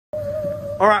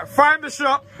Alright, find the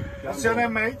shop. What's your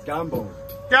name, mate? Gamble.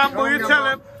 Gamble, you tell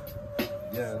him.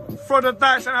 Yeah. Throw the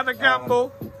dice and have a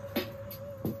gamble.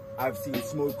 I've seen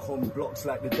smoke on blocks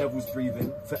like the devil's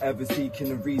breathing, forever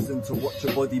seeking a reason to watch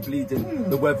your body bleeding.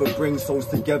 The weather brings souls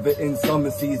together in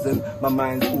summer season. My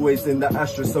mind's always in the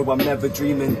Astra, so I'm never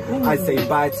dreaming. I say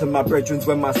bye to my brethren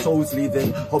when my soul's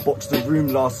leaving. Hotboxed the room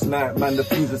last night, man, the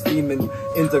fumes are steaming.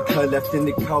 Indica left in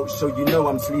the couch, so you know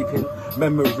I'm sleeping.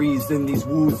 Memories in these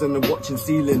walls and the watching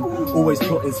ceiling. Always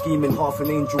plotting, scheming, half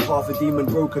an angel, half a demon.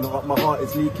 Broken heart, my heart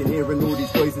is leaking, hearing all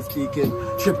these voices speaking.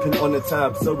 Tripping on a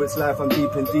tab, so it's life, I'm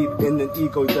deep and deep in an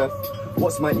ego death.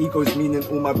 What's my ego's meaning?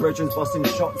 All my brethren's busting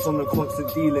shots on a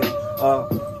constant dealing.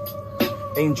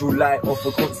 Angel light off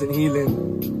a constant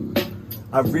healing.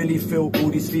 I really feel all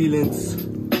these feelings.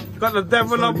 Got the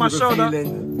devil on my shoulder.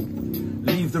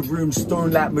 Leave the room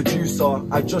stone like Medusa.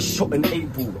 I just shot an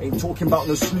 8 ball. Ain't talking about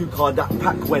no snooker. That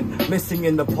pack went missing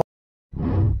in the